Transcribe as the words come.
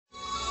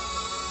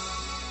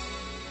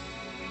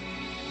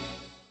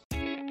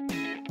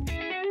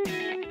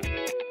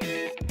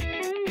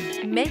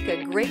Make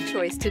a great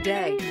choice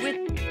today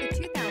with the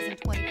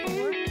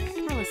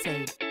 2024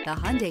 Palisade. The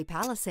Hyundai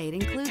Palisade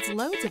includes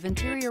loads of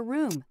interior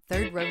room,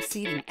 third-row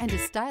seating, and a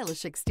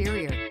stylish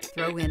exterior.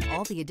 Throw in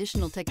all the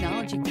additional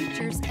technology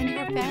features and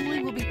your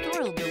family will be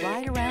thrilled to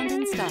ride around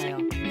in style.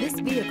 This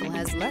vehicle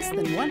has less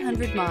than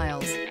 100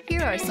 miles.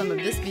 Here are some of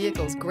this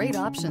vehicle's great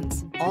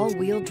options: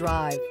 all-wheel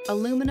drive,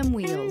 aluminum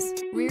wheels,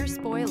 rear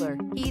spoiler,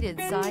 heated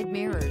side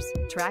mirrors,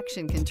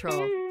 traction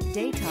control,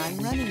 daytime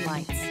running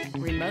lights,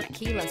 remote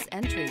keyless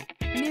entry,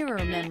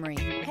 mirror memory,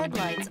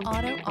 headlights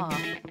auto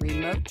off,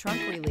 remote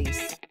trunk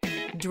release.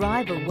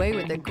 Drive away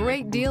with a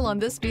great deal on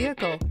this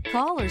vehicle.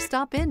 Call or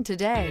stop in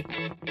today.